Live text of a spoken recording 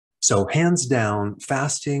So hands down,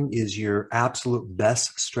 fasting is your absolute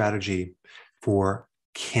best strategy for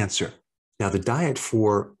cancer. Now, the diet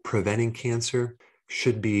for preventing cancer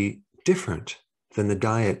should be different than the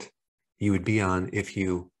diet you would be on if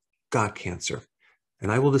you got cancer.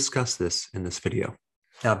 And I will discuss this in this video.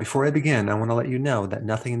 Now, before I begin, I want to let you know that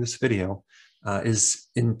nothing in this video is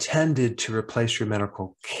intended to replace your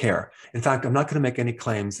medical care. In fact, I'm not going to make any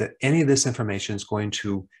claims that any of this information is going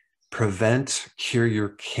to prevent, cure your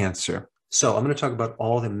cancer. So I'm going to talk about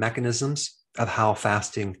all the mechanisms of how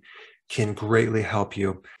fasting can greatly help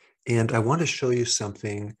you. And I want to show you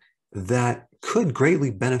something that could greatly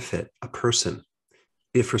benefit a person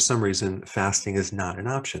if for some reason fasting is not an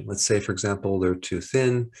option. Let's say, for example, they're too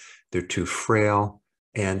thin, they're too frail,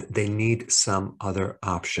 and they need some other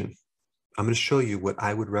option. I'm going to show you what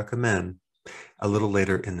I would recommend a little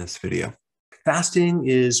later in this video. Fasting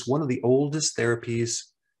is one of the oldest therapies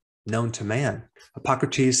known to man.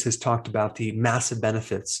 Hippocrates has talked about the massive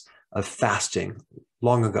benefits of fasting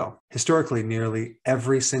long ago. Historically, nearly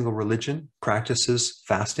every single religion practices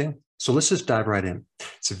fasting. So let's just dive right in.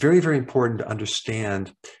 It's very, very important to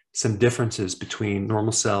understand some differences between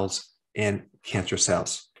normal cells and cancer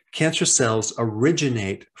cells. Cancer cells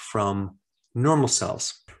originate from normal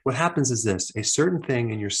cells. What happens is this: a certain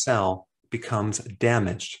thing in your cell becomes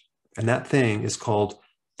damaged, and that thing is called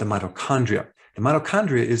the mitochondria. The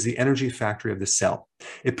mitochondria is the energy factory of the cell.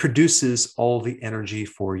 It produces all the energy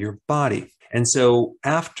for your body. And so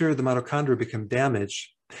after the mitochondria become damaged,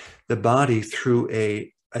 the body, through an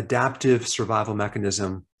adaptive survival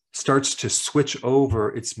mechanism, starts to switch over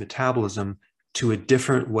its metabolism to a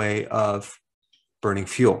different way of burning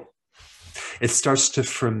fuel. It starts to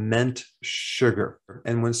ferment sugar.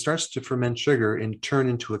 And when it starts to ferment sugar and turn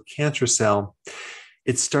into a cancer cell,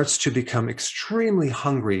 it starts to become extremely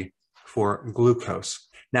hungry for glucose.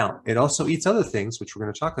 Now, it also eats other things, which we're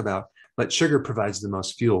going to talk about, but sugar provides the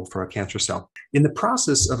most fuel for a cancer cell. In the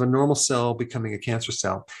process of a normal cell becoming a cancer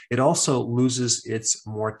cell, it also loses its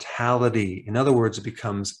mortality. In other words, it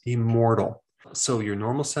becomes immortal. So your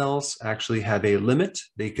normal cells actually have a limit.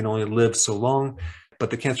 They can only live so long, but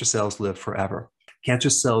the cancer cells live forever. Cancer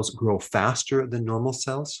cells grow faster than normal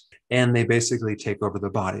cells, and they basically take over the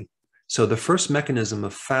body. So the first mechanism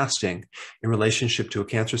of fasting in relationship to a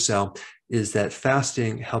cancer cell is that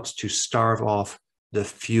fasting helps to starve off the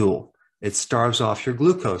fuel. It starves off your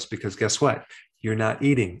glucose because guess what? You're not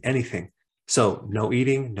eating anything. So no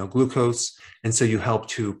eating, no glucose. And so you help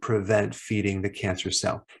to prevent feeding the cancer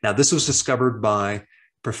cell. Now, this was discovered by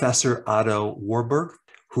Professor Otto Warburg,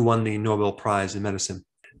 who won the Nobel Prize in medicine.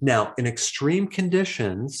 Now, in extreme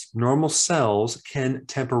conditions, normal cells can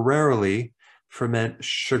temporarily ferment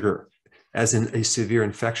sugar, as in a severe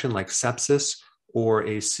infection like sepsis or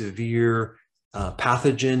a severe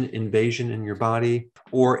pathogen invasion in your body,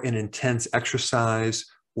 or an intense exercise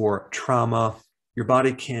or trauma. Your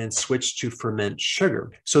body can switch to ferment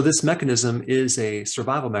sugar. So this mechanism is a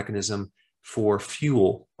survival mechanism for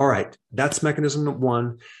fuel. All right, that's mechanism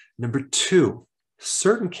one. Number two,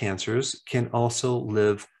 certain cancers can also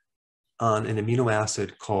live on an amino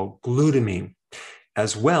acid called glutamine,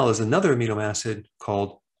 as well as another amino acid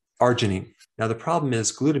called arginine. Now, the problem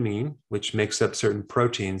is glutamine, which makes up certain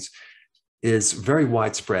proteins, is very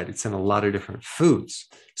widespread. It's in a lot of different foods.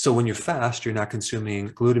 So when you fast, you're not consuming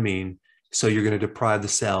glutamine, so you're going to deprive the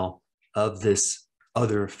cell of this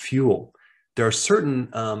other fuel. There are certain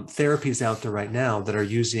therapies out there right now that are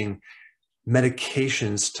using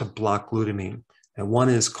medications to block glutamine. And one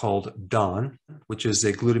is called DAWN, which is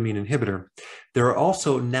a glutamine inhibitor. There are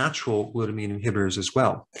also natural glutamine inhibitors as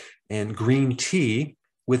well. And green tea,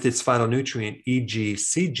 with its phytonutrient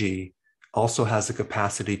EGCG, also has the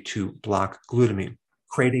capacity to block glutamine,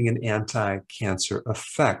 creating an anti-cancer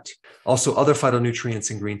effect. Also, other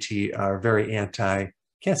phytonutrients in green tea are very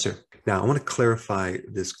anti-cancer. Now, I want to clarify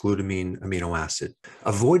this glutamine amino acid.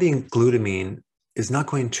 Avoiding glutamine is not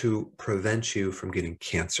going to prevent you from getting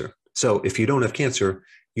cancer. So if you don't have cancer,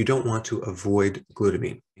 you don't want to avoid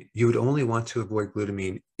glutamine. You would only want to avoid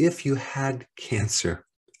glutamine if you had cancer.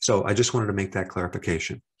 So I just wanted to make that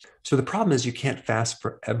clarification. So the problem is you can't fast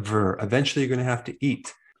forever. Eventually, you're going to have to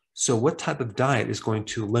eat. So what type of diet is going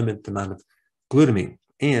to limit the amount of glutamine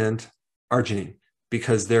and arginine?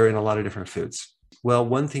 Because they're in a lot of different foods. Well,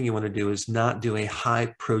 one thing you want to do is not do a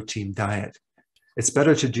high protein diet. It's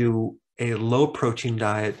better to do a low protein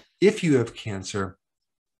diet if you have cancer,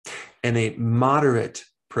 and a moderate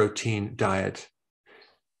protein diet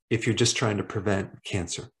if you're just trying to prevent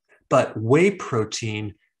cancer. But whey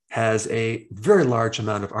protein has a very large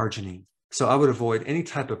amount of arginine. So I would avoid any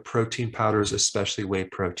type of protein powders, especially whey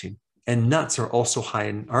protein. And nuts are also high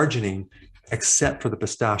in arginine, except for the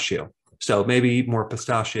pistachio. So maybe eat more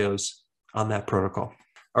pistachios on that protocol.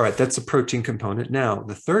 All right, that's the protein component. Now,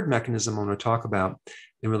 the third mechanism I want to talk about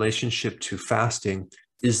in relationship to fasting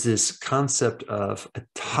is this concept of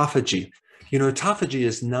autophagy. You know, autophagy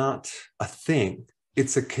is not a thing,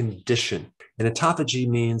 it's a condition. And autophagy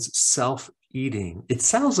means self-eating. It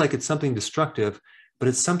sounds like it's something destructive, but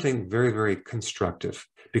it's something very, very constructive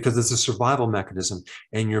because it's a survival mechanism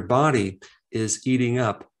and your body is eating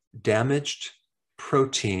up damaged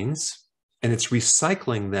proteins and it's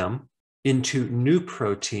recycling them into new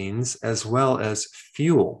proteins as well as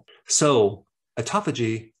fuel. So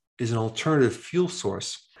autophagy is an alternative fuel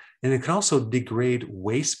source, and it can also degrade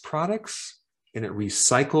waste products, and it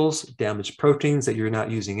recycles damaged proteins that you're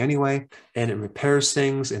not using anyway, and it repairs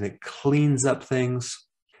things, and it cleans up things,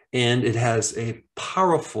 and it has a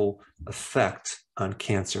powerful effect on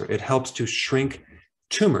cancer. It helps to shrink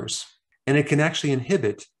tumors, and it can actually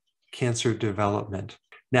inhibit cancer development.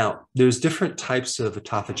 Now, there's different types of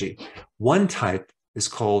autophagy. One type is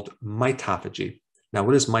called mitophagy. Now,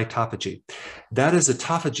 what is mitophagy? That is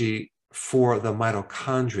autophagy for the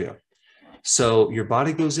mitochondria. So your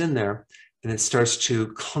body goes in there and it starts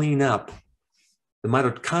to clean up the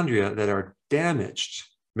mitochondria that are damaged.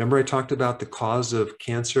 Remember I talked about the cause of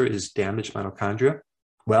cancer is damaged mitochondria?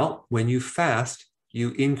 Well, when you fast,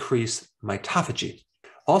 you increase mitophagy.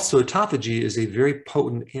 Also, autophagy is a very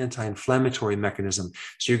potent anti-inflammatory mechanism.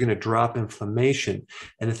 So you're going to drop inflammation.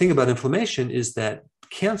 And the thing about inflammation is that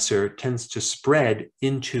cancer tends to spread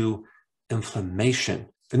into inflammation.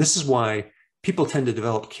 And this is why people tend to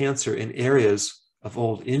develop cancer in areas of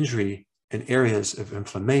old injury and areas of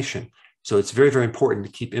inflammation. So it's very, very important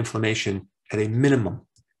to keep inflammation at a minimum.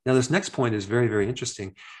 Now, this next point is very, very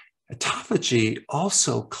interesting. Autophagy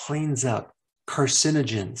also cleans up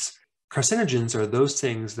carcinogens. Carcinogens are those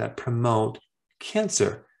things that promote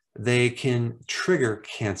cancer. They can trigger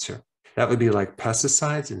cancer. That would be like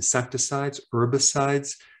pesticides, insecticides,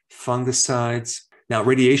 herbicides, fungicides. Now,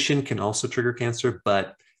 radiation can also trigger cancer,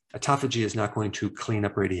 but autophagy is not going to clean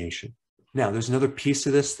up radiation. Now, there's another piece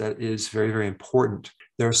of this that is very, very important.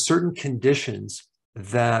 There are certain conditions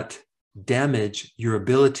that damage your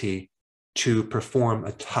ability to perform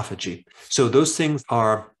autophagy. So those things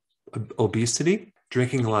are obesity,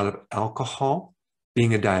 drinking a lot of alcohol,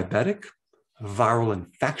 being a diabetic, viral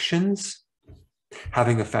infections,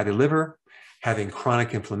 having a fatty liver, having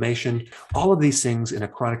chronic inflammation. All of these things in a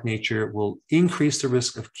chronic nature will increase the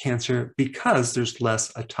risk of cancer because there's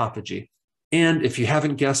less autophagy. And if you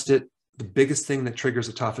haven't guessed it, the biggest thing that triggers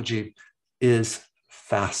autophagy is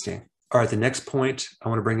fasting. All right, the next point I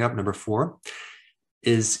want to bring up, number 4,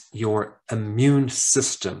 is your immune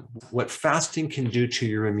system, what fasting can do to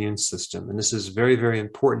your immune system. And this is very, very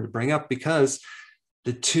important to bring up because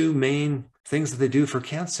the two main things that they do for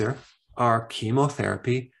cancer are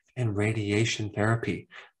chemotherapy and radiation therapy.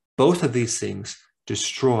 Both of these things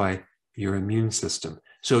destroy your immune system.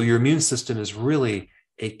 So your immune system is really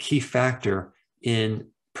a key factor in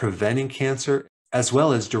preventing cancer as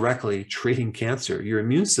well as directly treating cancer. Your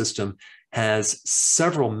immune system has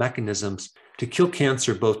several mechanisms to kill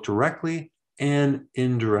cancer both directly and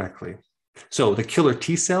indirectly. So the killer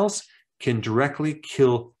T cells can directly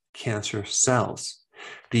kill cancer cells.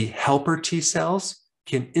 The helper T cells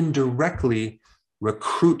can indirectly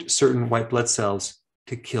recruit certain white blood cells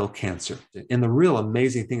to kill cancer. And the real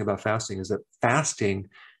amazing thing about fasting is that fasting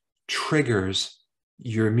triggers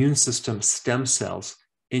your immune system stem cells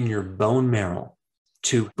in your bone marrow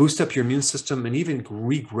to boost up your immune system and even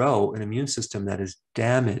regrow an immune system that is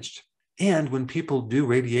damaged. And when people do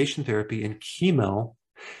radiation therapy and chemo,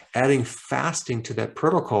 adding fasting to that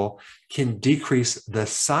protocol can decrease the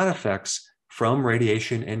side effects from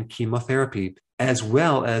radiation and chemotherapy, as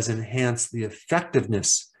well as enhance the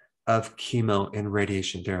effectiveness of chemo and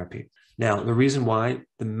radiation therapy. Now, the reason why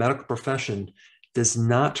the medical profession does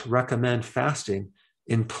not recommend fasting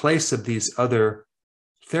in place of these other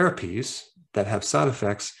therapies that have side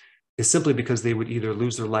effects is simply because they would either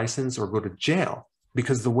lose their license or go to jail.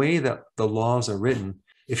 Because the way that the laws are written,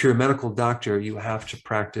 if you're a medical doctor, you have to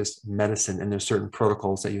practice medicine and there's certain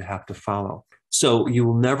protocols that you have to follow. So you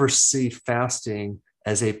will never see fasting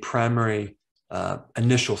as a primary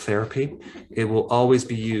initial therapy. It will always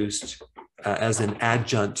be used as an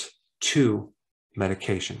adjunct to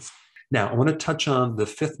medications. Now, I want to touch on the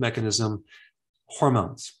 5th mechanism,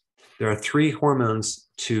 hormones. There are 3 hormones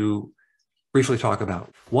to briefly talk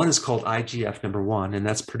about. One is called IGF number 1, and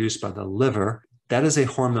that's produced by the liver. That is a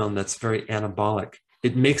hormone that's very anabolic.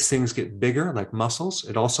 It makes things get bigger, like muscles.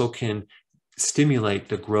 It also can stimulate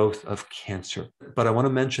the growth of cancer. But I want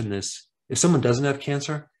to mention this. If someone doesn't have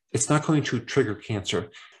cancer, it's not going to trigger cancer.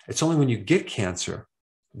 It's only when you get cancer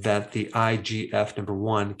that the IGF number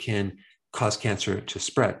 1 can cause cancer to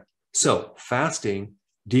spread. So fasting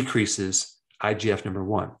decreases IGF number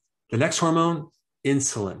 1. The next hormone,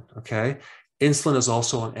 insulin, okay? Insulin is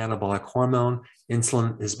also an anabolic hormone.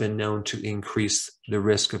 Insulin has been known to increase the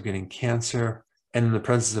risk of getting cancer. And in the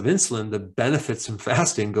presence of insulin, the benefits from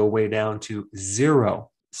fasting go way down to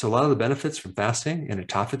 0. So a lot of the benefits from fasting and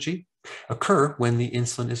autophagy occur when the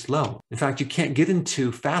insulin is low. In fact, you can't get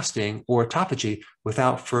into fasting or autophagy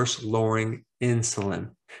without first lowering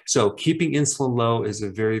insulin. So keeping insulin low is a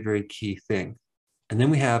very, very key thing. And then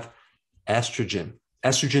we have estrogen.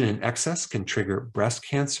 Estrogen in excess can trigger breast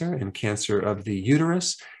cancer and cancer of the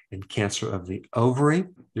uterus and cancer of the ovary.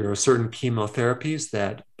 There are certain chemotherapies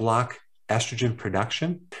that block estrogen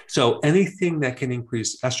production. So anything that can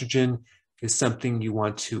increase estrogen is something you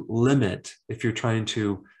want to limit if you're trying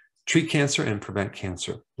to treat cancer and prevent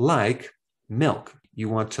cancer. Like milk, you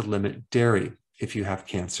want to limit dairy if you have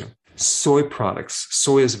cancer. Soy products.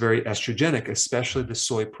 Soy is very estrogenic, especially the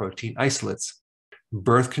soy protein isolates.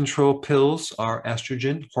 Birth control pills are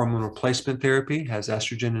estrogen. Hormone replacement therapy has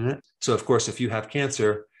estrogen in it. So of course, if you have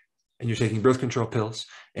cancer and you're taking birth control pills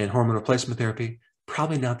and hormone replacement therapy,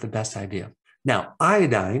 probably not the best idea. Now,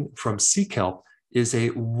 iodine from sea kelp is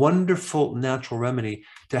a wonderful natural remedy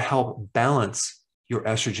to help balance your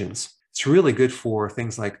estrogens. It's really good for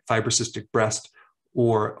things like fibrocystic breast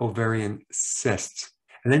or ovarian cysts.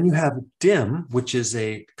 And then you have DIM, which is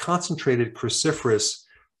a concentrated cruciferous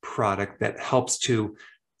product that helps to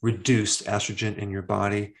reduce estrogen in your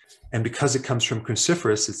body. And because it comes from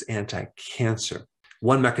cruciferous, it's anti-cancer.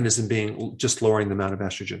 One mechanism being just lowering the amount of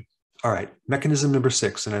estrogen. All right, mechanism number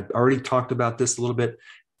 6, and I've already talked about this a little bit,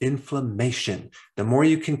 inflammation. The more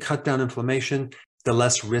you can cut down inflammation, the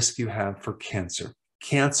less risk you have for cancer.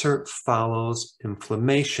 Cancer follows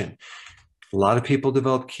inflammation. A lot of people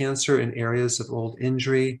develop cancer in areas of old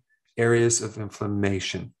injury, areas of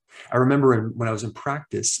inflammation. I remember when I was in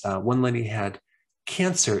practice, one lady had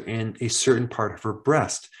cancer in a certain part of her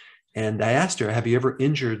breast. And I asked her, have you ever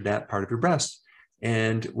injured that part of your breast?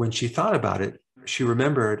 And when she thought about it, she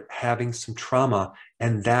remembered having some trauma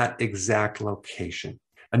in that exact location.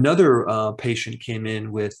 Another patient came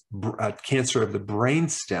in with cancer of the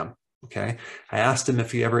brainstem. Okay, I asked him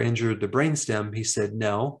if he ever injured the brainstem. He said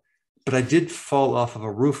no, but I did fall off of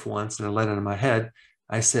a roof once and I landed on my head.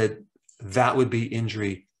 I said that would be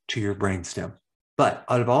injury to your brainstem. But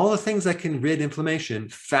out of all the things that can rid inflammation,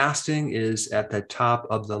 fasting is at the top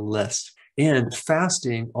of the list. And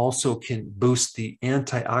fasting also can boost the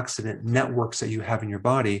antioxidant networks that you have in your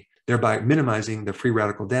body, thereby minimizing the free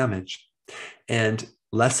radical damage and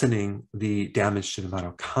lessening the damage to the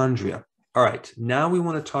mitochondria. All right, now we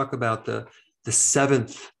want to talk about the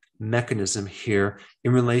 7th mechanism here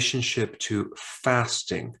in relationship to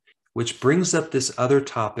fasting, which brings up this other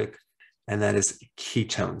topic, and that is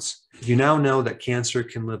ketones. You now know that cancer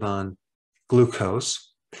can live on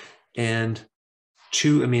glucose and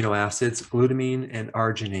 2 amino acids, glutamine and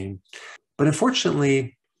arginine. But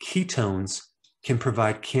unfortunately, ketones can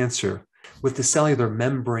provide cancer with the cellular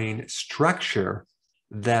membrane structure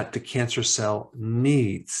that the cancer cell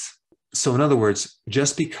needs. So in other words,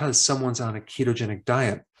 just because someone's on a ketogenic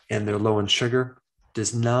diet and they're low in sugar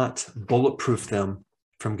does not bulletproof them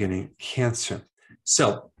from getting cancer.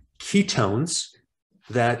 So ketones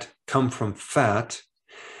that come from fat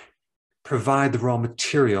provide the raw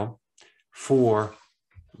material for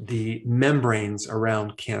the membranes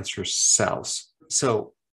around cancer cells.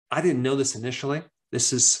 So I didn't know this initially.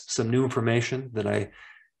 This is some new information that I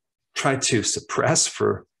tried to suppress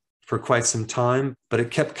for quite some time, but it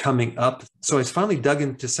kept coming up. So I finally dug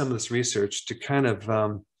into some of this research to kind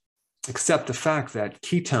of accept the fact that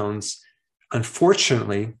ketones,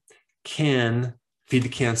 unfortunately, can feed the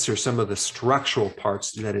cancer some of the structural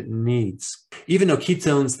parts that it needs, even though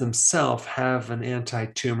ketones themselves have an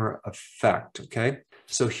anti-tumor effect, okay?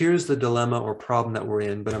 So here's the dilemma or problem that we're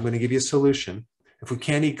in, but I'm going to give you a solution. If we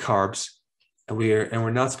can't eat carbs and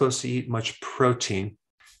we're not supposed to eat much protein,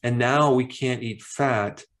 and now we can't eat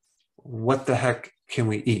fat, what the heck can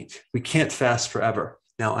we eat? We can't fast forever.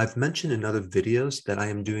 Now, I've mentioned in other videos that I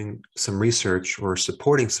am doing some research or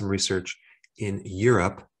supporting some research in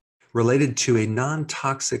Europe related to a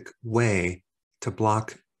non-toxic way to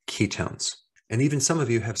block ketones. And even some of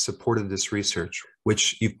you have supported this research,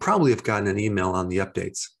 which you probably have gotten an email on the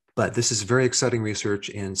updates. But this is very exciting research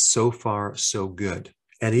and so far, so good.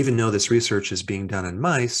 And even though this research is being done in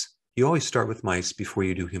mice, you always start with mice before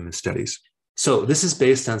you do human studies. So this is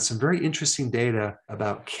based on some very interesting data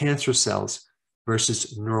about cancer cells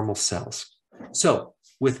versus normal cells. So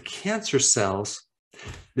with cancer cells,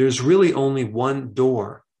 there's really only one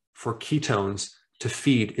door for ketones to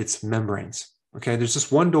feed its membranes. Okay, there's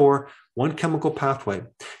just one door, one chemical pathway.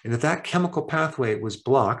 And if that chemical pathway was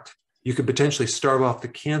blocked, you could potentially starve off the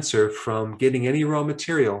cancer from getting any raw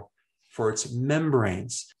material for its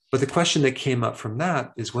membranes. But the question that came up from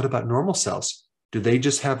that is, what about normal cells? Do they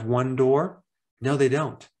just have one door? No, they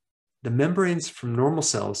don't. The membranes from normal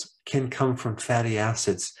cells can come from fatty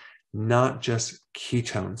acids, not just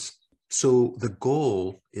ketones. So the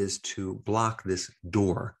goal is to block this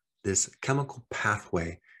door, this chemical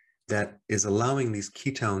pathway that is allowing these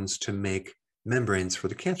ketones to make membranes for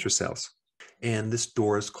the cancer cells. And this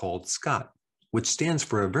door is called SCOT, which stands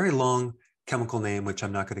for a very long chemical name, which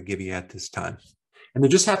I'm not going to give you at this time. And there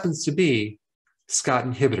just happens to be SCOT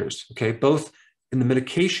inhibitors, okay, both in the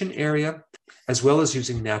medication area, as well as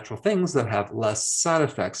using natural things that have less side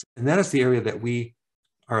effects. And that is the area that we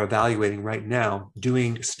are evaluating right now,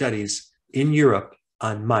 doing studies in Europe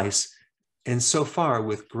on mice, and so far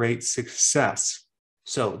with great success.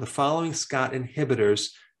 So the following SCOT inhibitors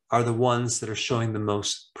are the ones that are showing the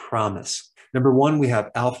most promise. Number one, we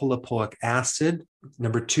have alpha lipoic acid.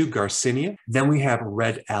 Number two, garcinia. Then we have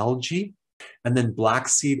red algae, and then black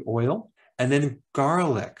seed oil, and then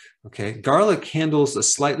garlic. Okay, garlic handles a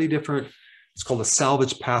slightly different, it's called a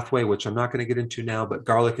salvage pathway, which I'm not going to get into now, but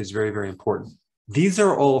garlic is very, very important. These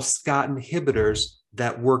are all SCOT inhibitors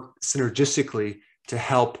that work synergistically to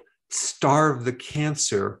help starve the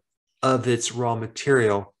cancer of its raw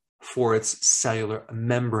material for its cellular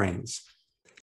membranes.